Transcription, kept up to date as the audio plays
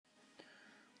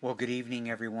Well, good evening,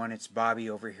 everyone. It's Bobby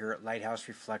over here at Lighthouse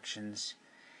Reflections.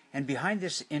 And behind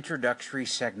this introductory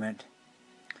segment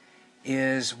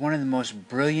is one of the most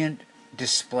brilliant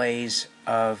displays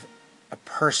of a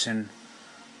person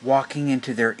walking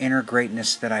into their inner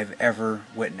greatness that I've ever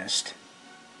witnessed.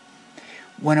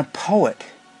 When a poet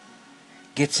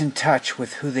gets in touch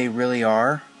with who they really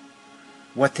are,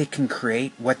 what they can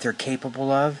create, what they're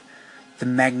capable of, the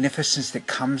magnificence that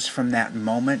comes from that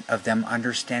moment of them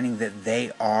understanding that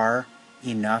they are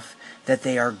enough, that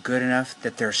they are good enough,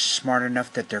 that they're smart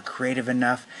enough, that they're creative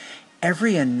enough,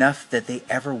 every enough that they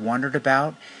ever wondered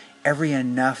about, every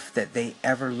enough that they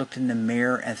ever looked in the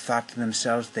mirror and thought to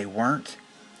themselves they weren't.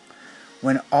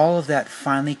 When all of that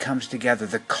finally comes together,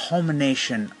 the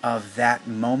culmination of that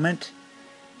moment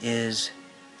is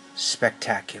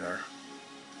spectacular.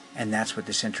 And that's what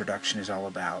this introduction is all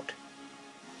about.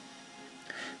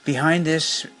 Behind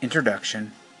this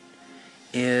introduction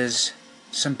is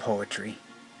some poetry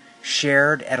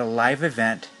shared at a live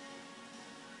event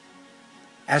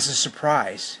as a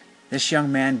surprise. This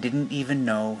young man didn't even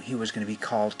know he was going to be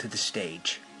called to the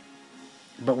stage.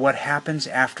 But what happens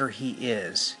after he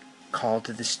is called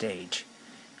to the stage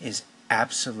is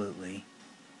absolutely,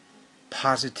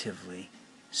 positively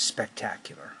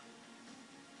spectacular.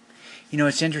 You know,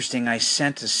 it's interesting. I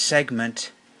sent a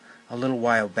segment a little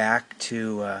while back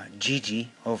to Gigi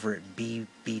over at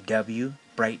BBW,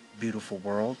 Bright Beautiful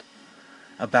World,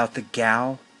 about the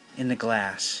gal in the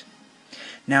glass.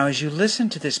 Now, as you listen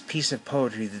to this piece of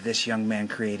poetry that this young man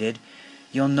created,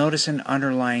 you'll notice an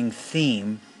underlying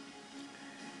theme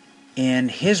in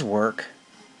his work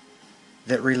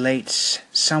that relates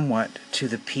somewhat to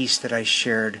the piece that I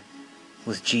shared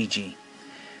with Gigi.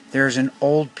 There's an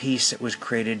old piece that was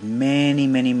created many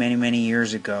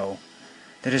years ago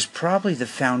that is probably the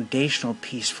foundational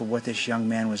piece for what this young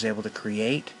man was able to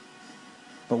create.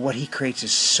 But what he creates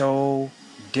is so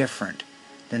different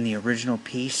than the original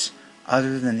piece,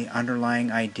 other than the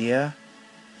underlying idea.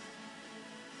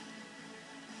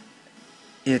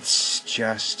 It's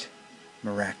just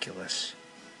miraculous.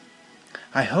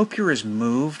 I hope you're as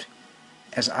moved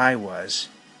as I was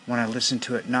when I listened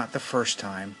to it, not the first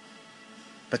time,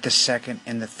 but the second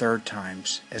and the third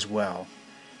times as well,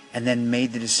 and then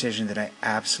made the decision that I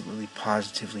absolutely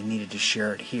positively needed to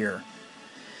share it here,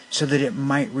 so that it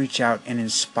might reach out and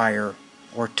inspire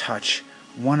or touch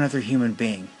one other human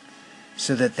being,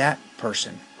 so that that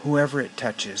person, whoever it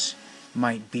touches,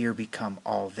 might be or become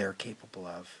all they're capable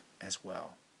of as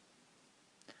well.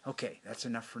 Okay, that's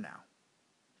enough for now.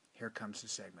 Here comes the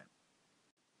segment.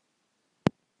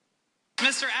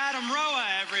 Mr. Adam Roa,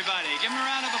 everybody. Give him a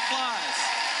round of applause.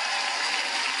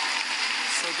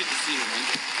 So good to see you,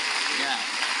 man. Yeah.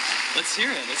 Let's hear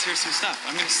it. Let's hear some stuff.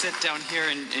 I'm going to sit down here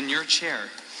in your chair,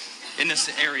 in this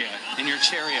area, in your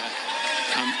chariot.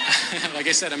 Like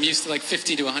I said, I'm used to like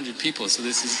 50 to 100 people, so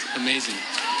this is amazing.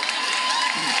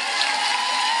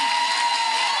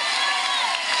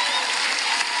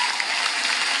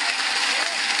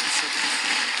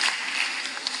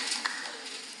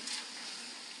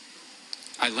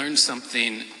 I learned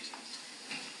something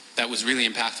that was really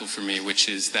impactful for me, which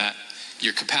is that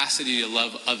your capacity to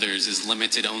love others is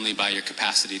limited only by your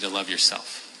capacity to love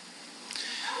yourself.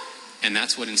 And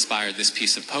that's what inspired this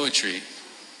piece of poetry,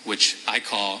 which I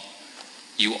call,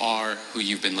 "You Are Who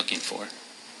You've Been Looking For."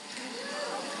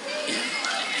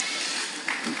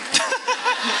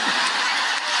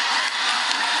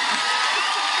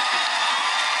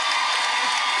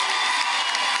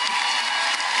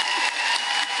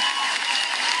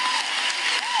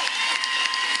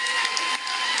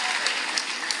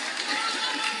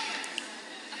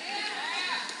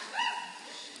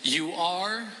 You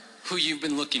are who you've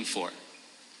been looking for.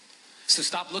 So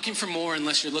stop looking for more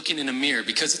unless you're looking in a mirror,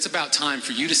 because it's about time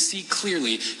for you to see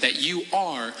clearly that you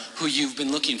are who you've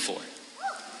been looking for.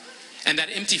 And that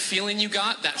empty feeling you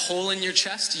got, that hole in your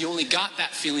chest, you only got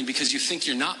that feeling because you think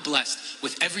you're not blessed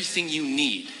with everything you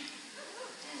need.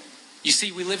 You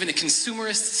see, we live in a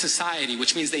consumerist society,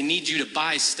 which means they need you to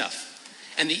buy stuff.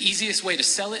 And the easiest way to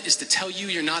sell it is to tell you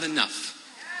you're not enough.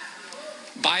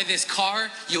 Buy this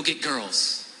car, you'll get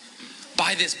girls.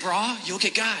 Buy this bra, you'll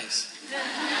get guys.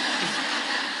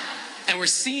 And we're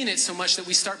seeing it so much that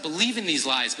we start believing these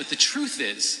lies. But the truth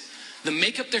is, the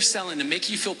makeup they're selling to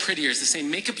make you feel prettier is the same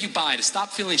makeup you buy to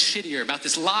stop feeling shittier about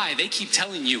this lie they keep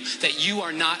telling you that you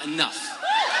are not enough.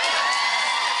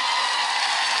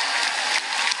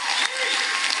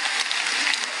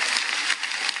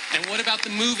 And what about the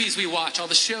movies we watch, all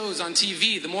the shows on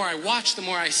TV? The more I watch, the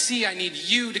more I see I need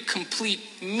you to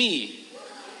complete me.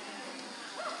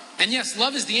 And yes,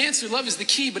 love is the answer, love is the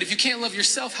key, but if you can't love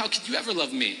yourself, how could you ever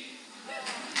love me?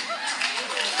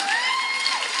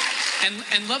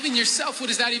 And loving yourself, what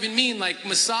does that even mean? Like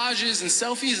massages and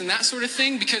selfies and that sort of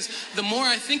thing? Because the more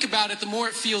I think about it, the more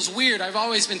it feels weird. I've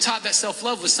always been taught that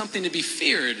self-love was something to be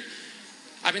feared.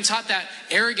 I've been taught that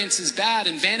arrogance is bad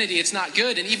and vanity, it's not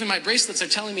good. And even my bracelets are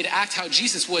telling me to act how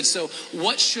Jesus would. So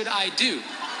what should I do?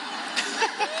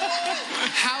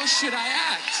 How should I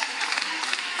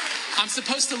act? I'm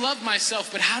supposed to love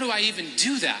myself, but how do I even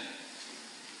do that?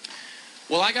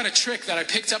 Well, I got a trick that I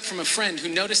picked up from a friend who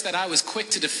noticed that I was quick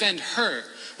to defend her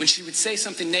when she would say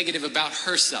something negative about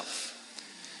herself.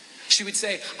 She would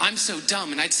say, I'm so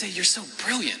dumb, and I'd say, you're so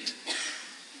brilliant.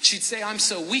 She'd say, I'm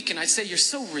so weak, and I'd say, you're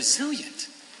so resilient.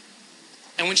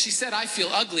 And when she said, I feel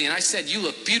ugly, and I said, you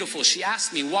look beautiful, she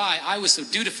asked me why I was so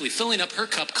dutifully filling up her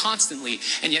cup constantly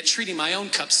and yet treating my own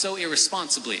cup so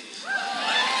irresponsibly.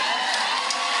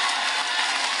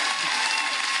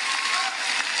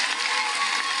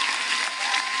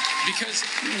 Because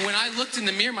when I looked in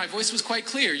the mirror, my voice was quite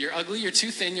clear. You're ugly, you're too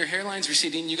thin, your hairline's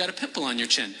receding, you got a pimple on your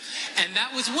chin. And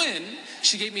that was when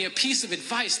she gave me a piece of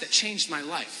advice that changed my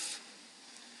life.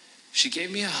 She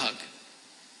gave me a hug.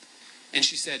 And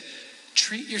she said,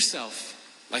 treat yourself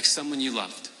like someone you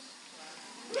loved.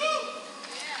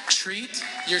 Treat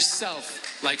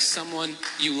yourself like someone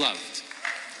you loved.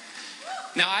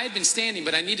 Now, I had been standing,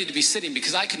 but I needed to be sitting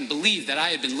because I couldn't believe that I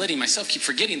had been letting myself keep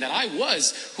forgetting that I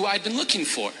was who I'd been looking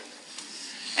for.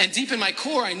 And deep in my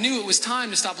core, I knew it was time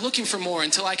to stop looking for more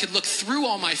until I could look through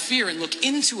all my fear and look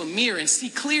into a mirror and see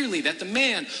clearly that the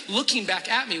man looking back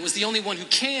at me was the only one who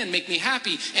can make me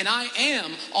happy, and I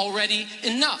am already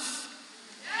enough.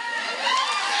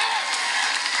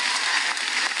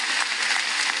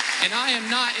 And I am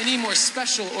not any more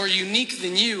special or unique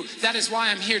than you. That is why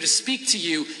I'm here to speak to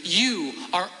you. You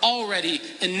are already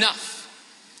enough.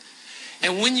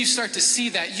 And when you start to see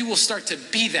that, you will start to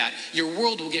be that. Your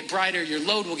world will get brighter, your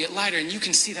load will get lighter, and you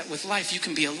can see that with life. You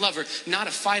can be a lover, not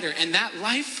a fighter. And that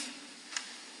life,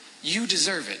 you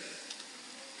deserve it.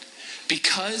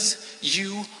 Because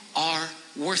you are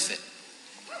worth it.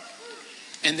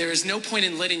 And there is no point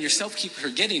in letting yourself keep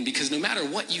forgetting, because no matter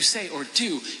what you say or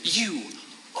do, you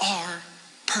are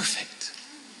perfect.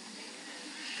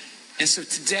 And so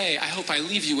today, I hope I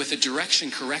leave you with a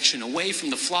direction correction away from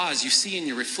the flaws you see in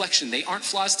your reflection. They aren't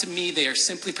flaws to me. They are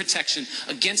simply protection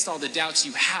against all the doubts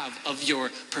you have of your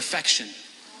perfection.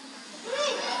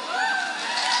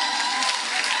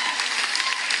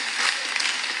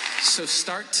 So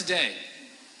start today.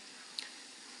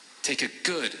 Take a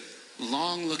good,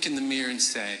 long look in the mirror and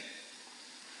say,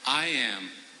 I am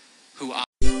who I am.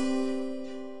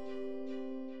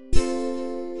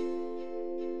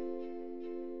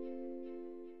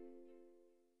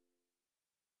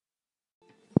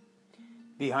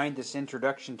 Behind this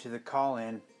introduction to the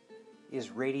call-in is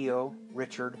Radio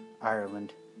Richard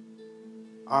Ireland,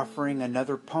 offering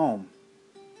another poem,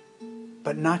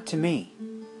 but not to me.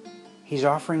 He's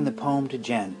offering the poem to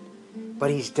Jen, but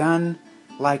he's done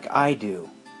like I do,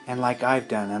 and like I've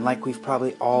done, and like we've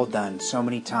probably all done so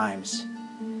many times.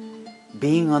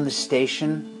 Being on the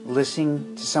station,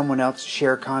 listening to someone else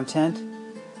share content,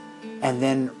 and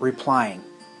then replying,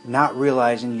 not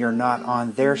realizing you're not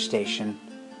on their station,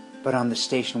 but on the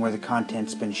station where the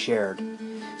content's been shared.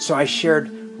 So I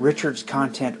shared Richard's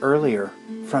content earlier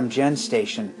from Jen's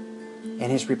station,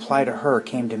 and his reply to her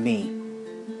came to me.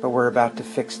 But we're about to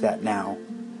fix that now.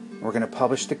 We're going to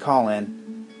publish the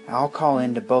call-in. I'll call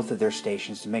in to both of their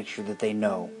stations to make sure that they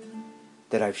know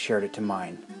that I've shared it to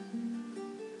mine.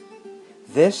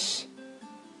 This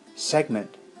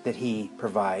segment that he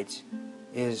provides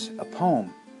is a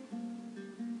poem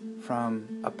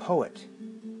from a poet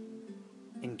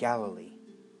in Galilee.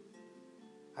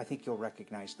 I think you'll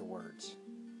recognize the words.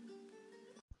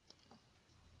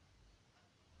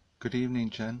 Good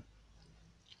evening, Jen.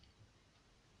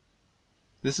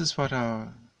 This is what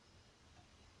our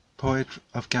poet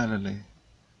of Galilee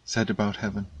said about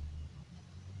heaven.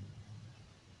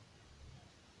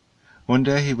 One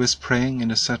day he was praying in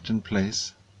a certain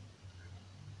place,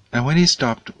 and when he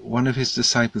stopped, one of his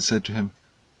disciples said to him,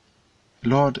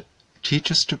 Lord,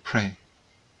 teach us to pray,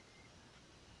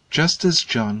 just as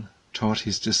John taught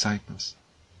his disciples.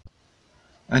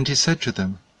 And he said to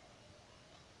them,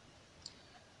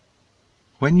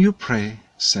 when you pray,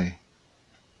 say,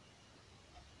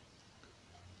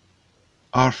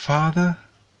 Our Father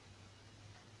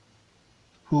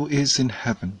who is in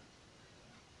heaven,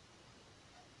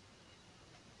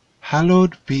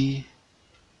 hallowed be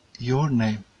your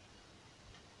name.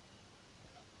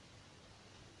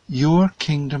 Your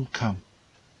kingdom come.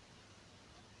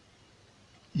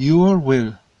 Your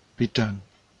will be done,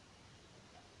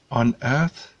 on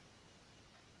earth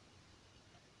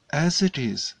as it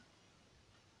is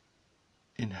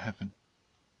in heaven.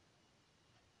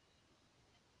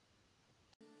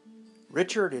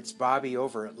 Richard, it's Bobby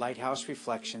over at Lighthouse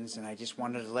Reflections, and I just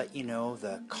wanted to let you know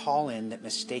the call-in that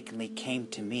mistakenly came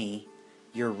to me,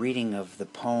 your reading of the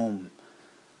poem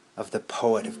of the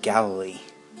Poet of Galilee,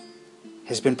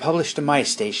 has been published to my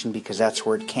station because that's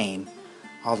where it came,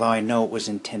 although I know it was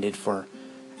intended for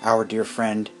our dear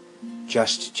friend,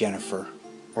 Just Jennifer,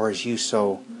 or as you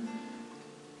so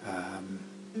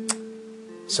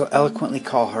eloquently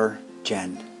call her,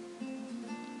 Jen.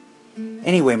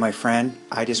 Anyway, my friend,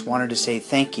 I just wanted to say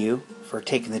thank you for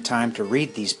taking the time to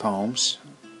read these poems,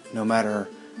 no matter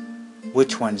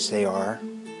which ones they are,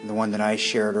 the one that I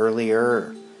shared earlier,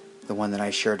 or the one that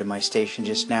I shared to my station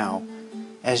just now.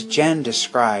 As Jen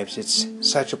describes, it's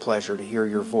such a pleasure to hear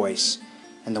your voice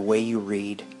and the way you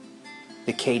read.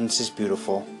 The cadence is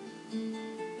beautiful.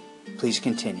 Please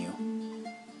continue.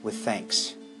 With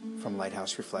thanks from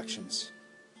Lighthouse Reflections.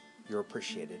 You're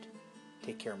appreciated.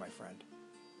 Take care, my friend.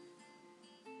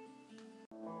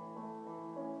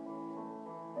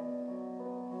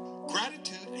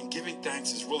 Gratitude and giving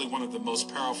thanks is really one of the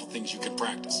most powerful things you can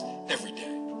practice every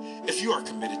day if you are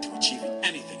committed to achieving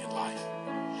anything in life.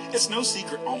 It's no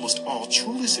secret almost all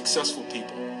truly successful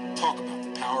people talk about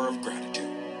the power of gratitude.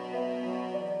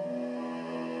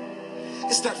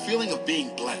 It's that feeling of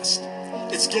being blessed.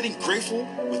 It's getting grateful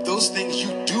with those things you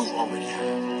do already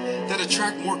have that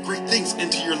attract more great things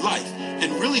into your life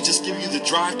and really just give you the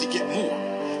drive to get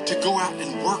more, to go out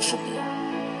and work for more.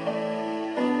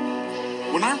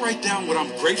 When I write down what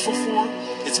I'm grateful for,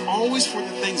 it's always for the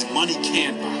things money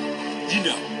can buy. You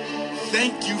know,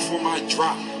 thank you for my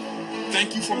drive.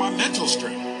 Thank you for my mental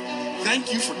strength.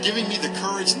 Thank you for giving me the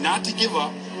courage not to give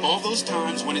up all those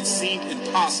times when it seemed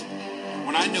impossible,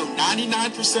 when I know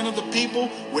 99% of the people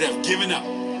would have given up.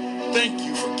 Thank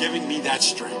you for giving me that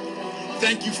strength.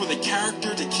 Thank you for the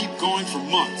character to keep going for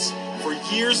months, for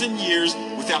years and years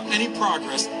without any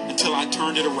progress until I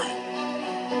turned it around.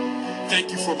 Thank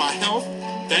you for my health.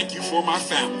 Thank you for my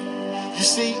family. You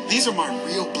see, these are my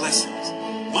real blessings.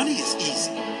 Money is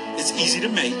easy. It's easy to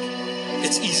make.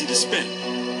 It's easy to spend.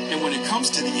 And when it comes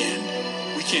to the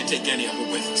end, we can't take any of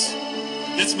it with us.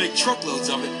 Let's make truckloads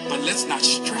of it, but let's not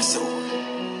stress over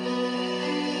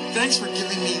it. Thanks for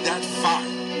giving me that fire,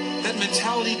 that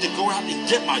mentality to go out and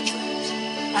get my dreams.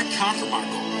 I conquer my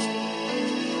goals.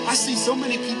 I see so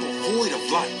many people void of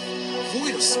life,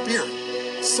 void of spirit.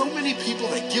 So many people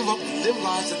that give up and live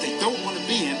lives that they don't want to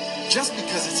be in just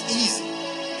because it's easy.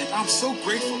 And I'm so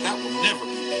grateful that will never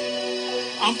be me.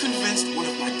 I'm convinced one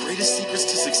of my greatest secrets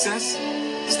to success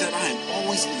is that I am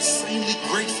always insanely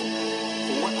grateful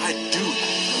for what I do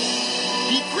have.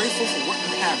 Be grateful for what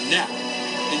you have now,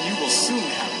 and you will soon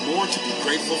have more to be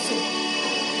grateful for.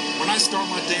 When I start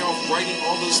my day off writing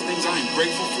all those things I am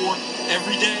grateful for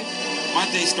every day, my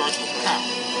day starts with power,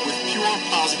 with pure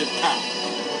positive power.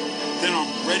 Then I'm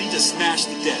ready to smash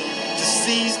the day, to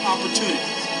seize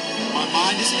opportunities. My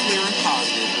mind is clear and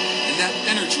positive, and that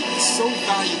energy is so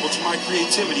valuable to my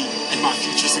creativity and my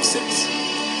future success.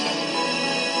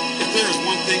 If there is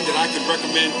one thing that I could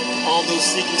recommend to all those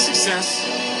seeking success,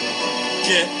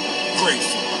 get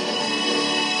grateful.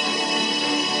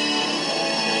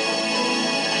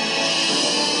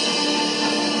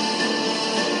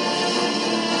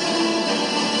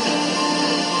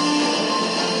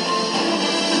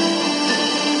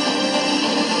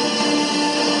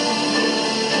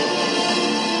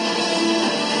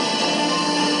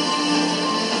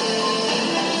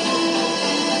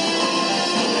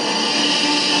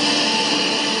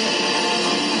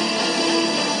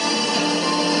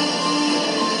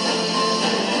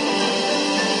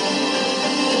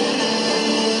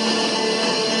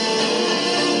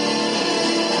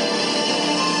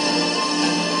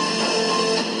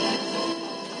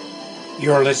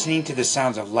 You are listening to the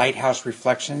sounds of Lighthouse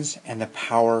Reflections and the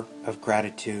power of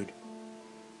gratitude.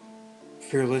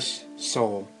 Fearless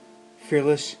soul,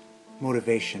 fearless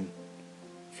motivation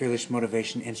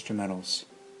instrumentals,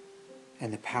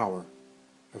 and the power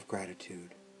of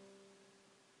gratitude.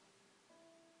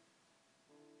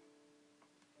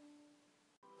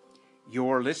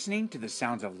 You're listening to the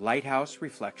sounds of Lighthouse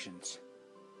Reflections.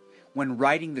 When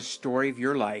writing the story of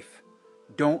your life,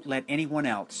 don't let anyone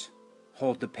else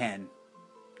hold the pen.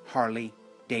 Harley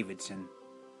Davidson.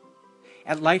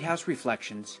 At Lighthouse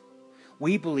Reflections,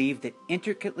 we believe that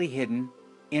intricately hidden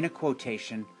in a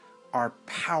quotation are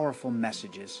powerful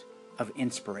messages of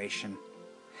inspiration.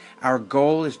 Our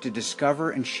goal is to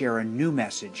discover and share a new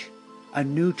message, a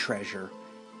new treasure,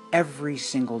 every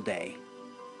single day.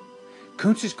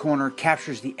 Kuntz's Corner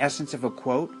captures the essence of a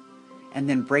quote and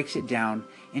then breaks it down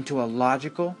into a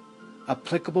logical,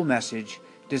 applicable message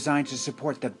designed to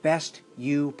support the best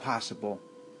you possible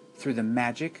through the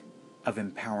magic of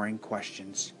empowering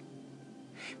questions.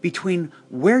 Between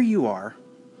where you are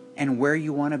and where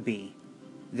you want to be,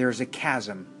 there's a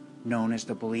chasm known as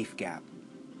the belief gap.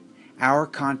 Our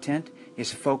content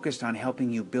is focused on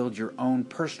helping you build your own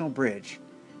personal bridge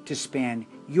to span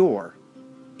your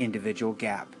individual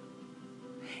gap.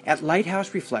 At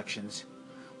Lighthouse Reflections,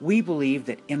 we believe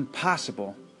that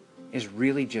impossible is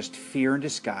really just fear in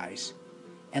disguise,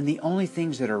 and the only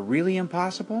things that are really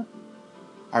impossible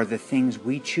are the things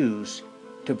we choose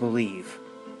to believe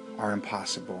are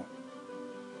impossible.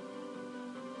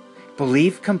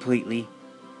 Believe completely,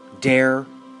 dare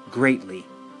greatly,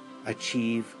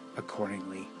 achieve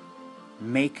accordingly.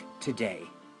 Make today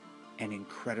an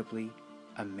incredibly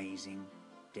amazing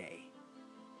day.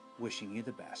 Wishing you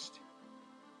the best.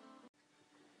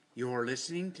 You're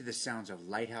listening to the sounds of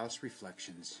Lighthouse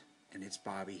Reflections, and it's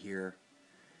Bobby here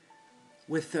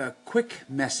with a quick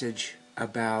message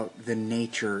about the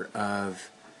nature of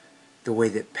the way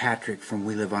that Patrick from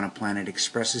We Live on a Planet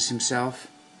expresses himself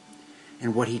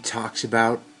and what he talks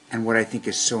about, and what I think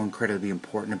is so incredibly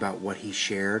important about what he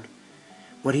shared,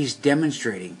 what he's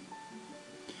demonstrating,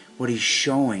 what he's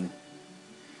showing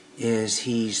is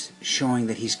he's showing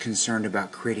that he's concerned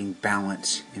about creating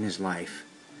balance in his life.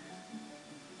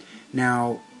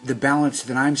 Now, the balance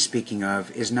that I'm speaking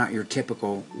of is not your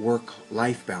typical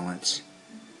work-life balance,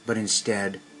 but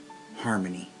instead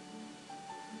harmony.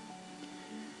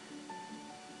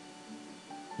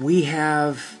 We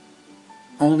have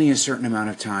only a certain amount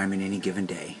of time in any given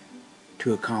day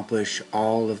to accomplish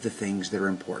all of the things that are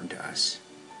important to us.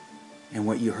 And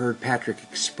what you heard Patrick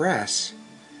express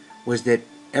was that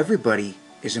everybody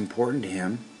is important to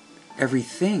him,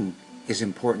 everything is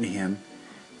important to him,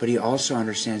 but he also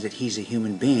understands that he's a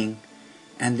human being,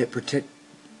 and that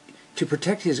to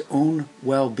protect his own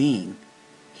well-being,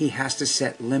 he has to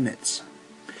set limits.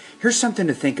 Here's something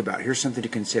to think about. Here's something to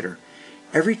consider.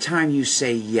 Every time you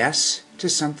say yes to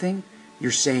something,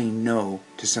 you're saying no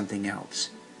to something else.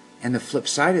 And the flip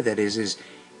side of that is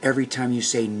every time you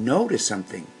say no to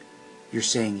something, you're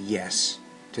saying yes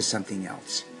to something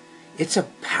else. It's a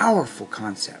powerful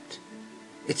concept.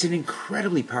 It's an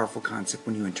incredibly powerful concept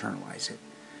when you internalize it.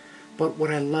 But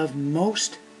what I love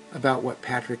most about what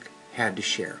Patrick had to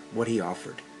share, what he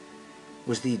offered,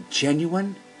 was the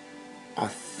genuine,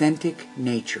 authentic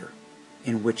nature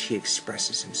in which he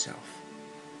expresses himself.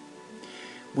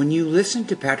 When you listen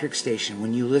to Patrick Station,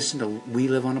 when you listen to We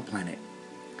Live on a Planet,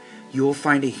 you will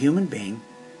find a human being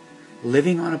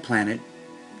living on a planet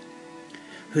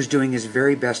who's doing his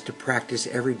very best to practice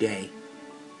every day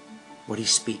what he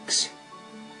speaks.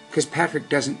 Because Patrick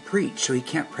doesn't preach, so he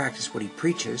can't practice what he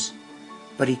preaches,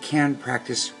 but he can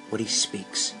practice what he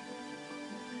speaks.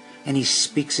 And he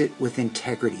speaks it with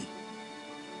integrity.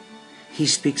 He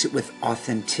speaks it with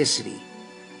authenticity.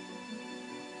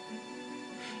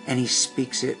 And he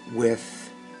speaks it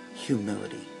with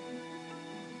humility.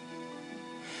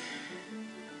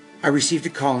 I received a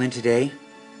call in today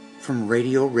from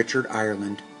Radio Richard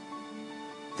Ireland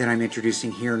that I'm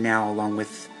introducing here now, along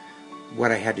with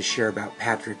what I had to share about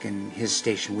Patrick and his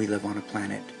station, We Live on a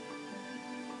Planet,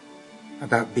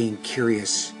 about being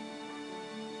curious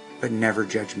but never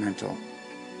judgmental.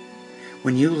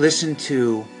 When you listen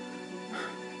to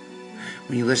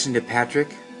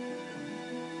Patrick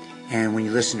and when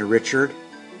you listen to Richard,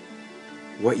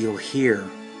 what you'll hear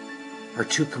are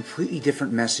two completely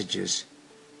different messages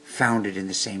founded in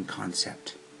the same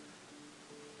concept.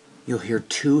 You'll hear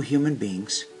two human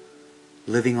beings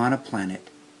living on a planet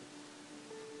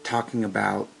talking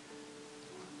about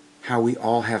how we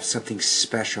all have something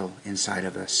special inside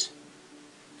of us,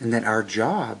 and that our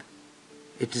job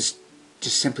is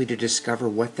just simply to discover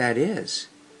what that is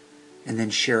and then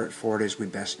share it forward as we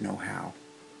best know how,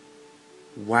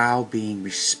 while being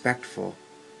respectful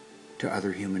to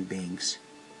other human beings,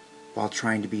 while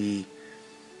trying to be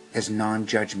as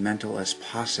non-judgmental as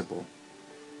possible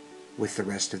with the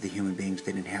rest of the human beings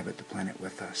that inhabit the planet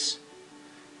with us.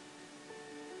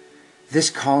 This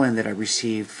call-in that I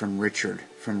received from Richard,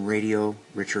 from Radio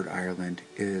Richard Ireland,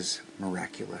 is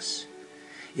miraculous.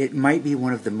 It might be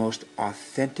one of the most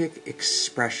authentic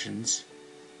expressions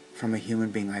from a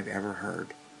human being I've ever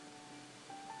heard.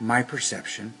 My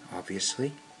perception,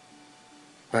 obviously,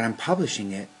 but I'm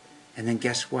publishing it, and then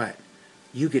guess what?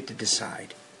 You get to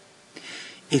decide.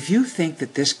 If you think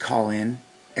that this call-in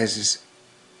is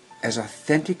as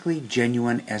authentically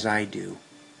genuine as I do,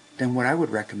 then what I would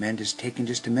recommend is taking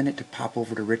just a minute to pop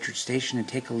over to Richard's station and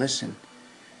take a listen.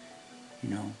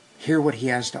 Hear what he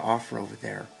has to offer over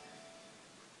there.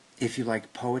 If you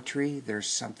like poetry, there's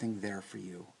something there for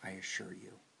you, I assure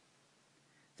you.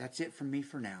 That's it from me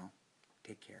for now.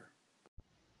 Take care.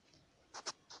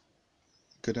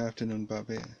 Good afternoon,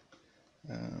 Bobby.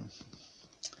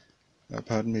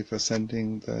 Pardon me for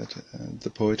sending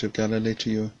the Poet of Galilee to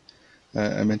you.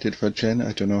 I meant it for Jen.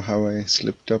 I don't know how I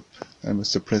slipped up. I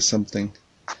must have pressed something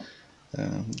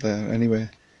there.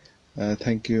 Anyway,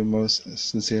 thank you most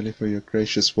sincerely for your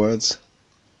gracious words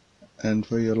and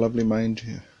for your lovely mind.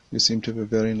 You seem to have a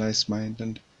very nice mind,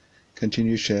 and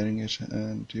continue sharing it.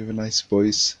 And you have a nice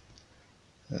voice.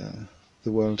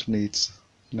 The world needs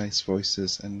nice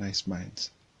voices and nice minds.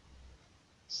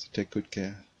 So take good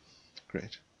care.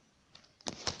 Great.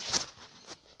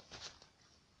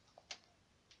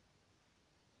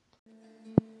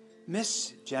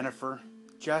 Miss Jennifer,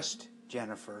 just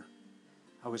Jennifer,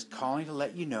 I was calling to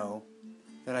let you know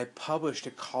that I published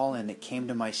a call-in that came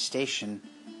to my station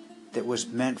that was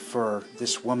meant for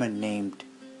this woman named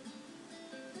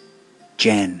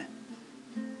Jen.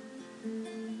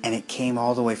 And it came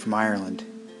all the way from Ireland.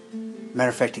 Matter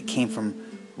of fact, it came from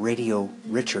Radio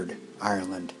Richard,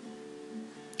 Ireland.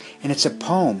 And it's a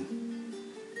poem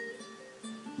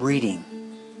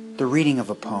reading, the reading of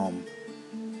a poem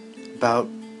about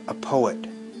a poet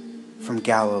from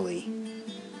Galilee.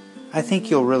 I think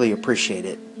you'll really appreciate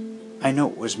it. I know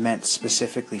it was meant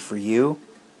specifically for you,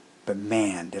 but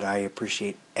man, did I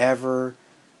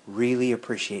really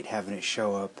appreciate having it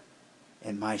show up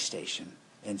in my station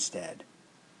instead.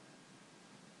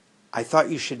 I thought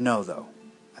you should know, though.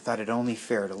 I thought it only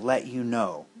fair to let you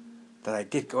know that I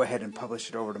did go ahead and publish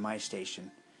it over to my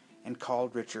station and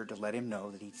called Richard to let him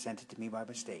know that he'd sent it to me by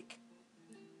mistake.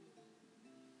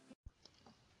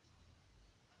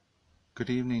 Good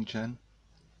evening, Jen.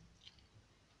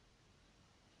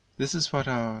 This is what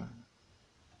our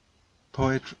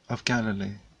Poet of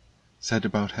Galilee said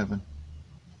about heaven.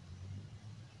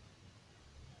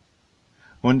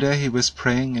 One day he was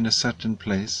praying in a certain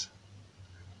place,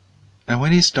 and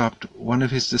when he stopped, one of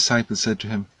his disciples said to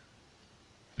him,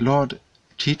 "Lord,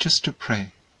 teach us to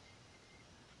pray,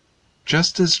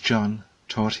 just as John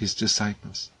taught his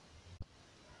disciples."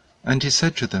 And he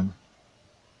said to them,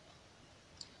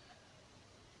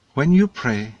 "When you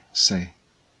pray, say,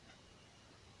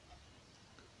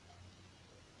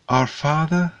 'Our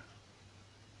Father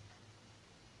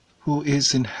who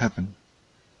is in heaven,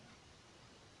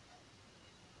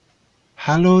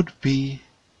 hallowed be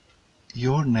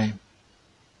your name.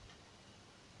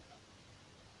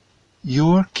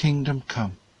 Your kingdom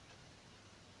come.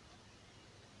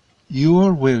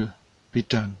 Your will be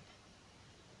done,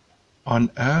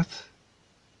 on earth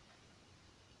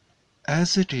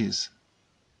as it is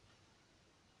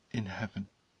in heaven.'"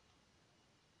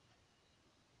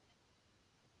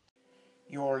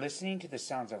 You're listening to the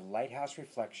sounds of Lighthouse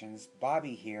Reflections.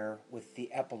 Bobby here with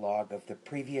the epilogue of the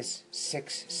previous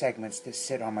 6 segments that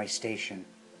sit on my station.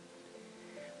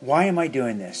 Why am I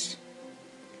doing this?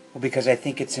 Well, because I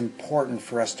think it's important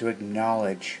for us to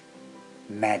acknowledge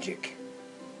magic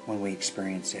when we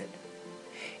experience it.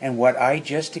 And what I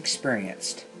just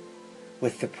experienced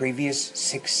with the previous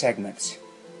 6 segments,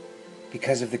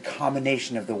 because of the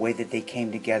combination of the way that they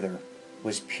came together,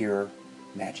 was pure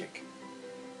magic.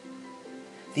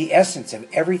 The essence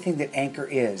of everything that Anchor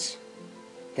is,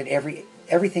 that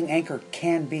everything Anchor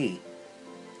can be,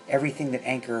 everything that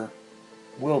Anchor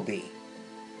will be,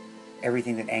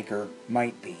 everything that Anchor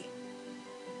might be,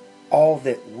 all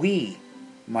that we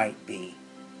might be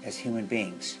as human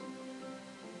beings,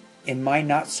 in my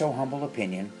not so humble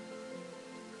opinion,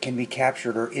 can be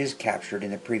captured or is captured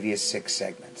in the previous 6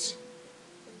 segments.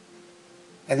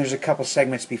 And there's a couple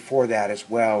segments before that as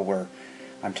well where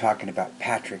I'm talking about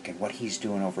Patrick and what he's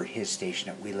doing over at his station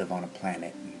at We Live on a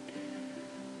Planet. And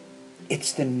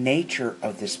it's the nature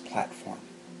of this platform.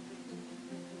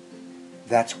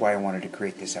 That's why I wanted to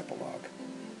create this epilogue.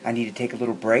 I need to take a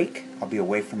little break. I'll be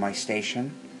away from my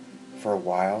station for a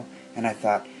while. And I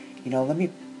thought, let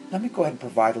me go ahead and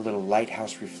provide a little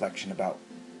lighthouse reflection about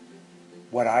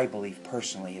what I believe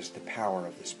personally is the power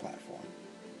of this platform.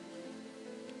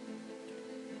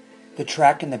 The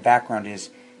track in the background is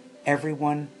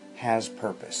Everyone Has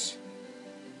Purpose.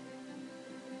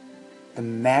 The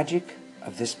magic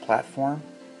of this platform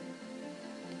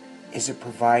is it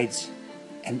provides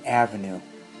an avenue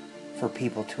for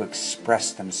people to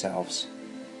express themselves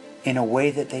in a way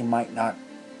that they might not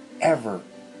ever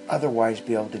otherwise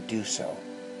be able to do so.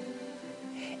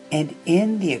 And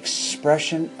in the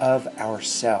expression of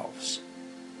ourselves,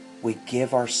 we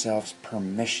give ourselves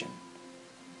permission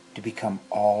to become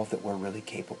all that we're really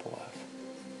capable of.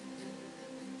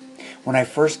 When I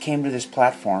first came to this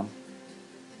platform,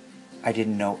 I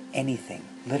didn't know anything,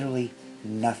 literally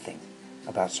nothing,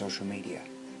 about social media.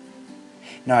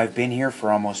 Now, I've been here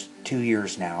for almost 2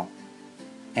 years now,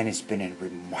 and it's been a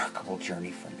remarkable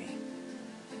journey for me.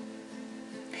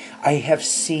 I have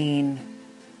seen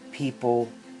people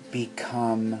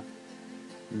become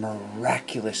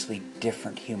miraculously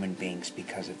different human beings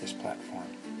because of this platform.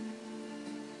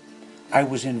 I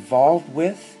was involved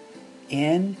with,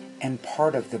 in, and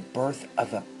part of the birth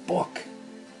of a book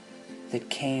that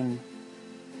came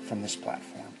from this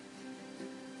platform.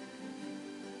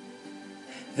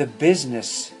 The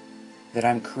business that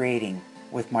I'm creating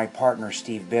with my partner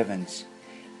Steve Bivens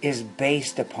is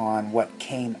based upon what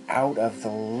came out of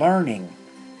the learning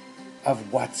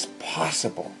of what's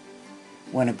possible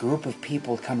when a group of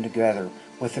people come together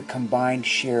with a combined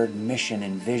shared mission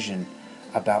and vision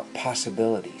about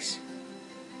possibilities,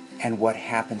 and what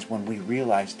happens when we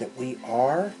realize that we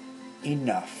are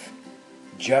enough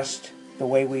just the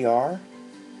way we are.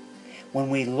 When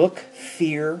we look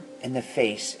fear in the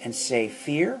face and say,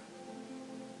 "Fear,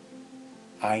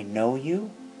 I know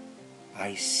you,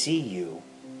 I see you,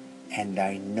 and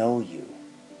I know you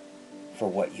for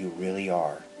what you really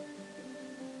are."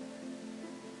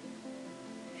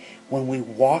 When we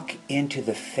walk into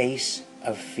the face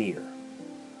of fear,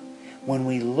 when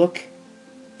we look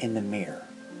in the mirror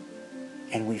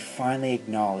and we finally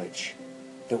acknowledge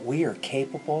that we are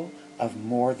capable of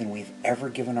more than we've ever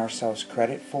given ourselves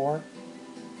credit for,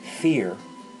 fear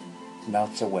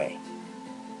melts away.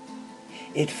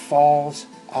 It falls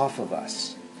off of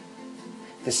us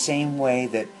the same way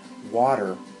that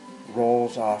water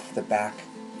rolls off the back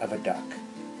of a duck.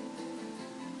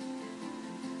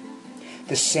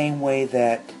 The same way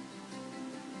that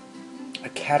a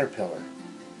caterpillar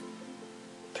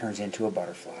turns into a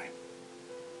butterfly.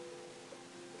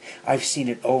 I've seen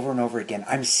it over and over again.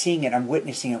 I'm seeing it, I'm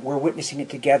witnessing it, we're witnessing it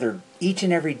together each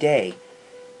and every day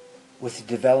with the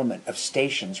development of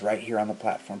stations right here on the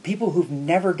platform. People who've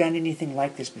never done anything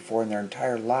like this before in their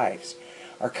entire lives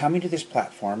are coming to this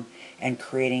platform and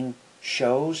creating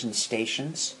shows and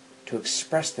stations to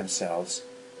express themselves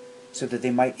so that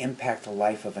they might impact the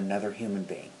life of another human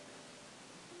being.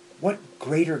 What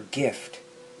greater gift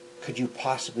could you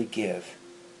possibly give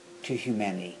to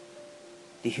humanity?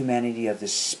 The humanity of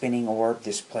this spinning orb,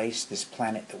 this place, this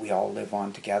planet that we all live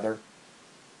on together.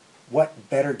 What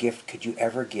better gift could you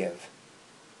ever give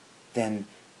than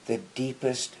the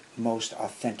deepest, most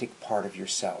authentic part of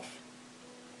yourself?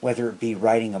 Whether it be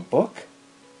writing a book,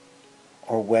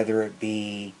 or whether it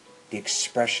be the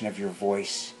expression of your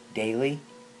voice daily,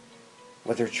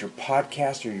 whether it's your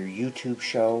podcast or your YouTube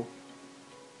show,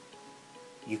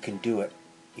 you can do it.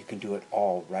 You can do it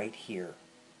all right here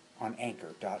on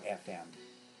Anchor.fm.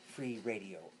 Free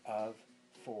radio of,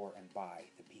 for, and by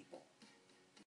the people.